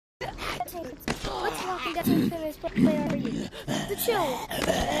think that's what this play for you. The chill.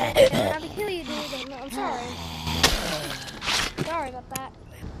 And I'll kill you, dude. I'm sorry. Sorry about that.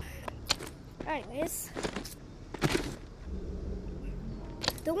 Anyways.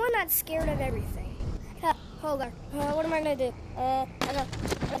 The one that's scared of everything. Hold on. What am I gonna do? I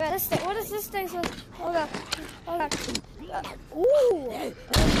got this thing. What is this thing? Hold on. Hold on. Ooh.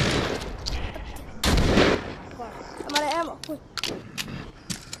 I'm out of ammo.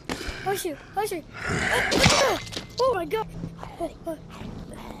 Push you. Push you. Oh my god.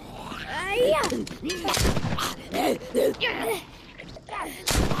 Yeah.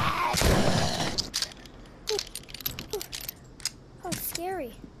 Oh,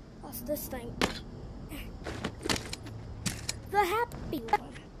 scary. What's this thing? The happy one.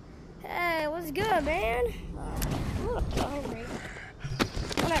 Hey, what's good, man? I'm a little hungry.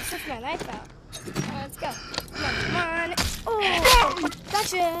 I'm gonna switch my knife out. Let's go. Come on. Oh,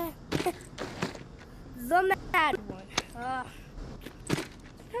 gotcha. The mad one.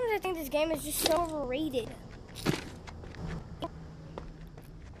 Sometimes I think this game is just so overrated.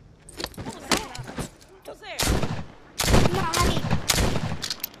 Who's there? Naughty.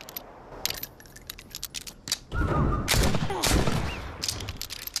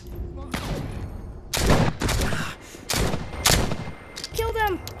 Kill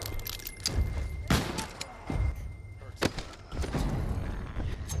them.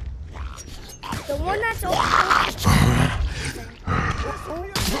 The one that's over.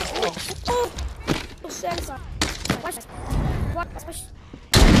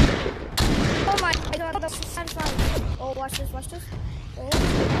 Oh my god, that's so satisfying. Oh, watch this, watch this.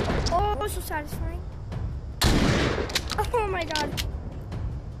 Oh, so satisfying. Oh my god.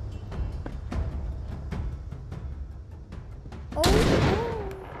 Oh.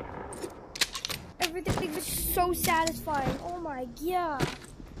 Everything is so satisfying. Oh my god.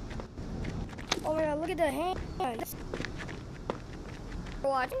 Oh my god, look at the hands.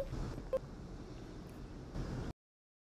 Watching.